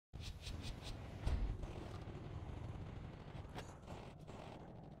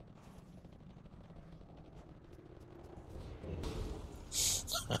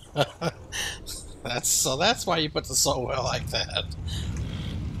That's why you put the so well like that.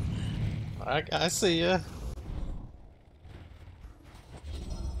 I see ya.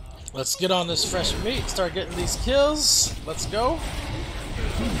 Let's get on this fresh meat, start getting these kills. Let's go.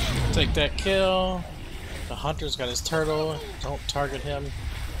 Take that kill. The hunter's got his turtle. Don't target him.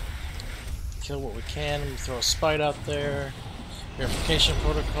 Kill what we can. We throw a spite out there. Verification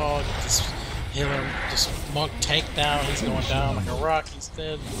protocol. Get this healer, this monk tank down. He's going down like a rock. He's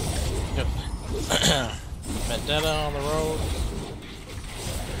dead. Got Vendetta on the road.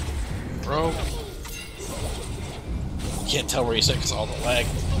 Rogue. Can't tell where he's at because of all the lag.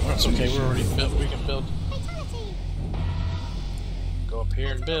 That's okay, we're already built. We can build. Go up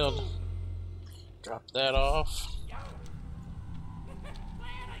here and build. Drop that off.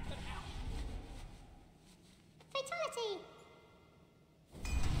 Fatality!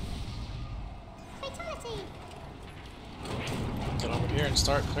 Fatality! Get over here and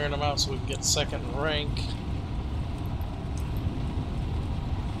start clearing them out so we can get second rank.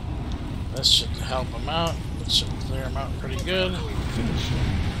 This should help them out. It should clear them out pretty good. Finish him.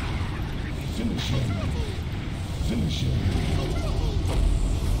 Finish him. Finish him.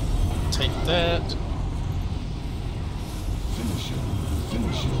 Take that. Finish him.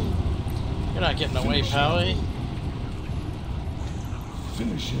 Finish him. You're not getting away, Pally.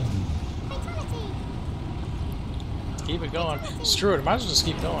 Finish him. Keep it going. Screw it, might as well just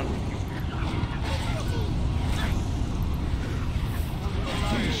keep going.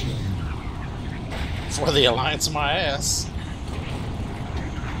 Finish him. For the alliance, my ass.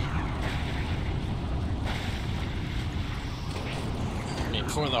 I mean,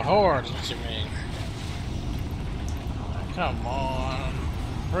 for the Horde, what you mean? Come on.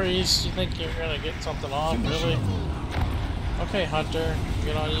 Priest, you think you're gonna get something off, really? Okay, Hunter,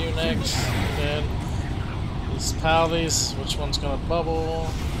 get on you next. Dead. These Pallies, which one's gonna bubble?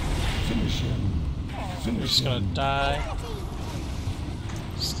 Finish him. We're Finish just gonna him. die.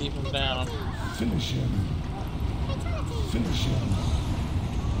 Just keep him down. Finish him. Finish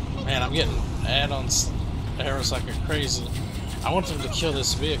him. Man, I'm getting add-ons arrows like a crazy. I want them to kill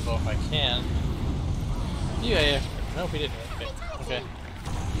this vehicle if I can. Yeah. Nope, he didn't. Okay.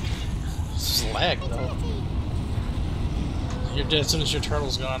 This is lag, though. You're dead as soon as your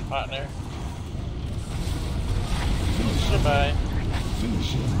turtle's gone, partner. Goodbye.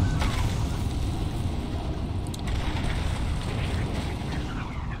 Finish him.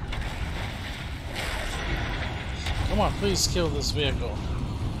 Come on, please kill this vehicle.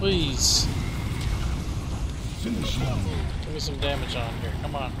 Please. Finish him. Give me some damage on here.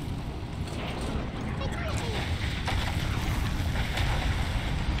 Come on.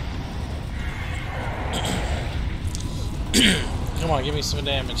 Come on, give me some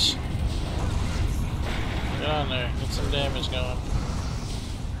damage. Get on there. Get some damage going.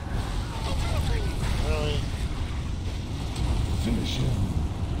 Really? Finish him.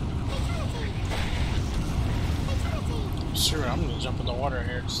 Sure, I'm gonna jump in the water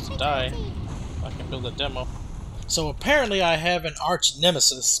here just to die. I can build a demo. So apparently I have an Arch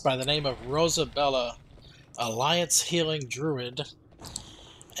Nemesis by the name of Rosabella, Alliance Healing Druid.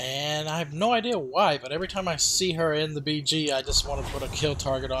 And I have no idea why, but every time I see her in the BG, I just want to put a kill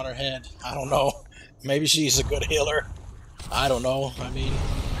target on her head. I don't know. Maybe she's a good healer. I don't know. I mean,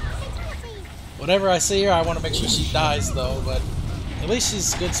 whenever I see her, I want to make sure she dies, though, but at least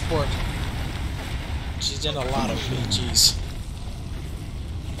she's a good sport. She's in a lot of BGs.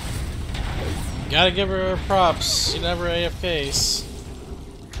 Gotta give her props. She never AFKs.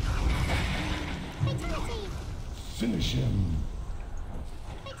 Finish him.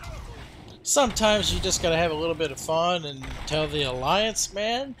 Sometimes you just gotta have a little bit of fun and tell the Alliance,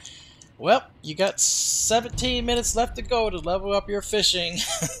 man, well, you got 17 minutes left to go to level up your fishing.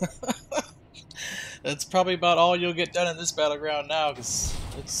 That's probably about all you'll get done in this battleground now, because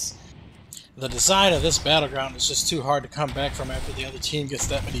it's... the design of this battleground is just too hard to come back from after the other team gets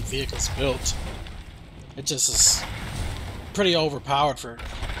that many vehicles built. It just is pretty overpowered for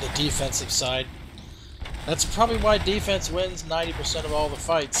the defensive side. That's probably why defense wins 90% of all the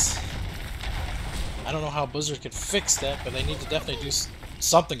fights. I don't know how Blizzard could fix that, but they need to definitely do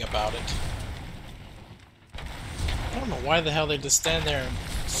something about it. I don't know why the hell they just stand there and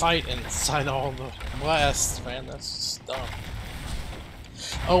fight inside all the blasts, man. That's just dumb.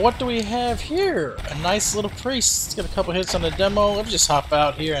 Oh, what do we have here? A nice little priest. Let's get a couple hits on the demo. Let me just hop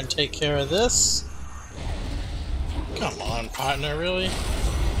out here and take care of this. Come on, partner, really?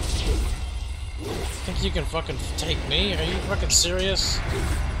 Think you can fucking take me? Are you fucking serious?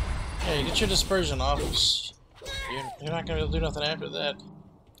 Hey, get your dispersion off. You're not gonna be able to do nothing after that.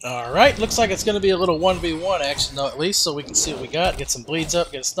 Alright, looks like it's going to be a little 1v1 action though, at least, so we can see what we got. Get some bleeds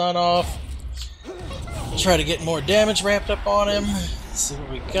up, get a stun off. Try to get more damage ramped up on him. See what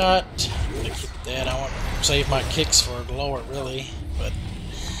we got. That I want to save my kicks for lower, really, but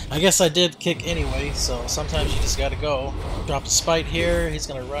I guess I did kick anyway, so sometimes you just gotta go. Drop the spite here, he's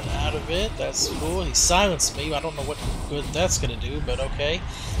gonna run out of it, that's cool. He silenced me, I don't know what good that's gonna do, but okay.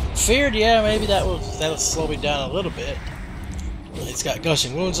 Feared, yeah, maybe that'll slow me down a little bit. He's got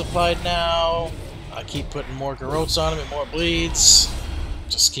gushing wounds applied now. I keep putting more garrotes on him and more bleeds.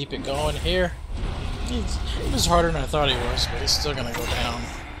 Just keep it going here. He was harder than I thought he was, but he's still gonna go down.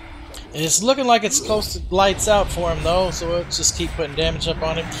 And it's looking like it's close to lights out for him though, so let's just keep putting damage up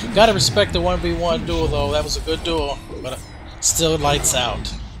on him. Gotta respect the 1v1 duel though, that was a good duel, but still lights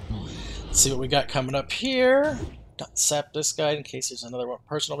out. Let's see what we got coming up here. Don't sap this guy in case there's another one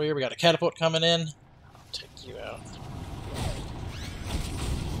person over here. We got a catapult coming in. I'll take you out.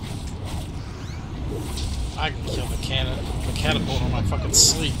 I can kill the catapult on my fucking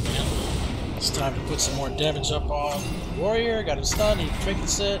sleep, man. It's time to put some more damage up on Warrior. Got him stunned, he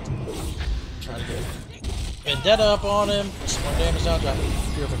trinkets it. Try to get Vendetta up on him. Put some more damage down, drop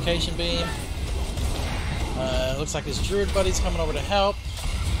a Purification Beam. Looks like his Druid buddy's coming over to help.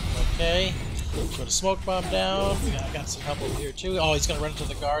 Okay. Put a Smoke Bomb down. I got some help over here too. Oh, he's gonna run into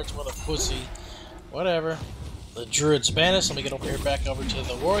the guards. What a pussy. Whatever. The Druid's banished. Let me get over here back over to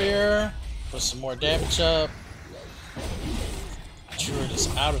the Warrior. Put some more damage up. Druid is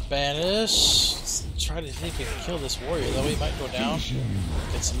out of banish. Let's try to see if we can kill this warrior, though. He might go down.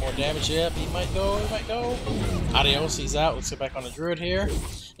 Get some more damage. Yep, he might go. He might go. Adios, he's out. Let's get back on the Druid here.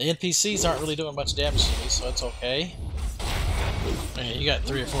 The NPCs aren't really doing much damage to me, so it's okay. Man, you got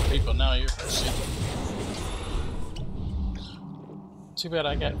 3 or 4 people now. You're pussy. Too bad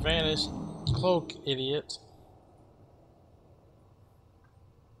I got vanished. Cloak, idiot.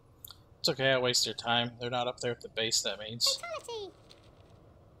 It's okay, I waste their time. They're not up there at the base, that means. Fatality.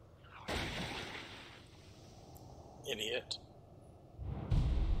 Idiot.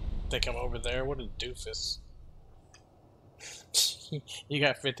 Think I'm over there? What a doofus. You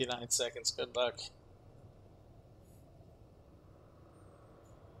got 59 seconds, good luck.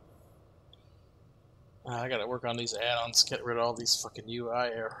 I gotta work on these add-ons, get rid of all these fucking UI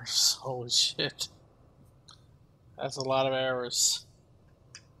errors. Holy shit. That's a lot of errors.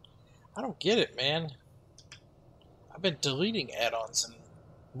 I don't get it, man. I've been deleting add-ons and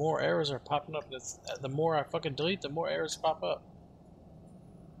more errors are popping up. The more I fucking delete, the more errors pop up.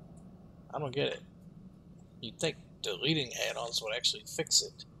 I don't get it. You'd think deleting add-ons would actually fix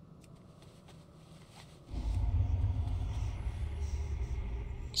it.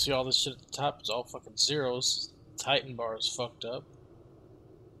 See all this shit at the top? It's all fucking zeros. Titan bar is fucked up.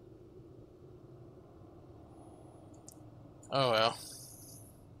 Oh well.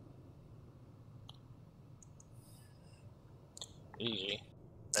 Easy.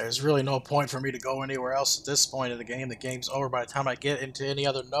 There's really no point for me to go anywhere else at this point of the game. The game's over by the time I get into any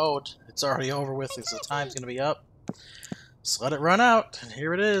other node. It's already over with because the time's going to be up. Just let it run out. And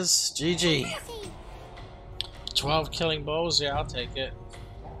here it is. GG. 12 killing bows. Yeah, I'll take it.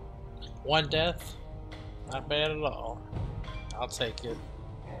 1 death. Not bad at all. I'll take it.